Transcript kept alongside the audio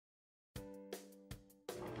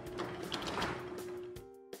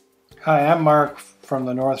Hi, I'm Mark from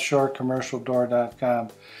the NorthShoreCommercialDoor.com.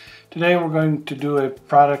 Today we're going to do a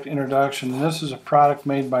product introduction. This is a product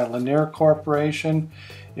made by Lanier Corporation.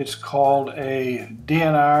 It's called a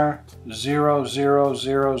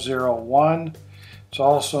DNR00001. It's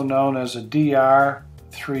also known as a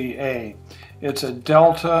DR3A. It's a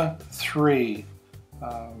Delta 3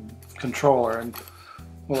 controller. And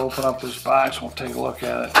we'll open up this box and we'll take a look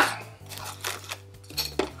at it.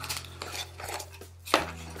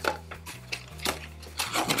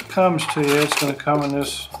 Comes to you, it's going to come in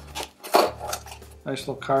this nice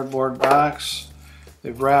little cardboard box.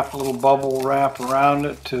 They've wrapped a little bubble wrap around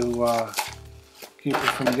it to keep it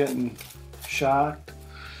from getting shocked.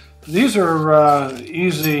 These are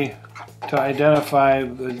easy to identify.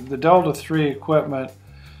 The Delta 3 equipment,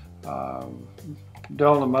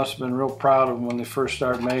 Delta must have been real proud of them when they first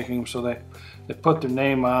started making them, so they put their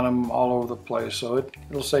name on them all over the place. So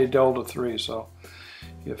it'll say Delta 3. So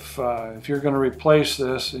if you're going to replace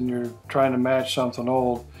this and you're trying to match something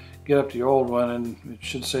old, get up the old one and it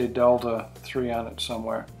should say Delta 3 on it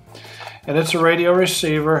somewhere. And it's a radio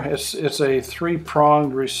receiver. It's a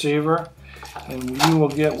 3-pronged receiver, and you will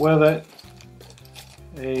get with it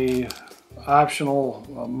a optional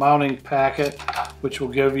mounting packet which will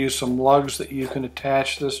give you some lugs that you can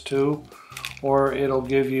attach this to, or it'll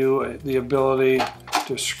give you the ability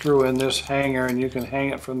to screw in this hanger and you can hang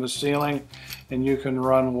it from the ceiling and you can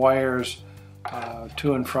run wires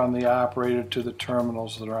to and from the operator to the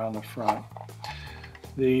terminals that are on the front.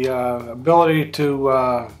 The ability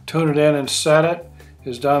to tune it in and set it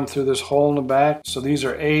is done through this hole in the back. So these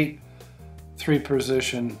are 8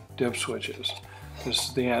 3-position dip switches. This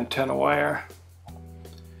is the antenna wire.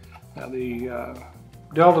 Now the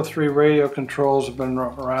Delta 3 radio controls have been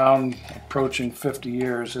around approaching 50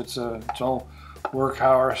 years. It's an old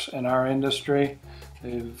workhorse in our industry.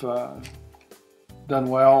 They've done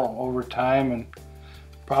well over time and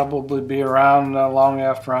probably be around long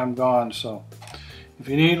after I'm gone. So if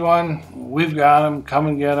you need one, we've got them. Come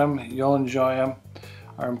and get them. You'll enjoy them.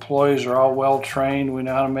 Our employees are all well trained. We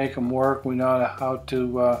know how to make them work. We know how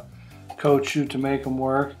to coach you to make them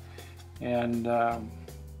work, and they're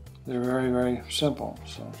very, very simple.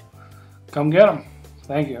 So come get them.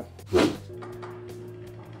 Thank you.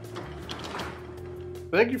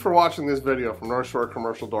 Thank you for watching this video from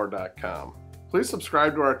NorthShoreCommercialDoor.com. Please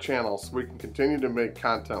subscribe to our channel so we can continue to make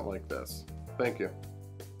content like this. Thank you.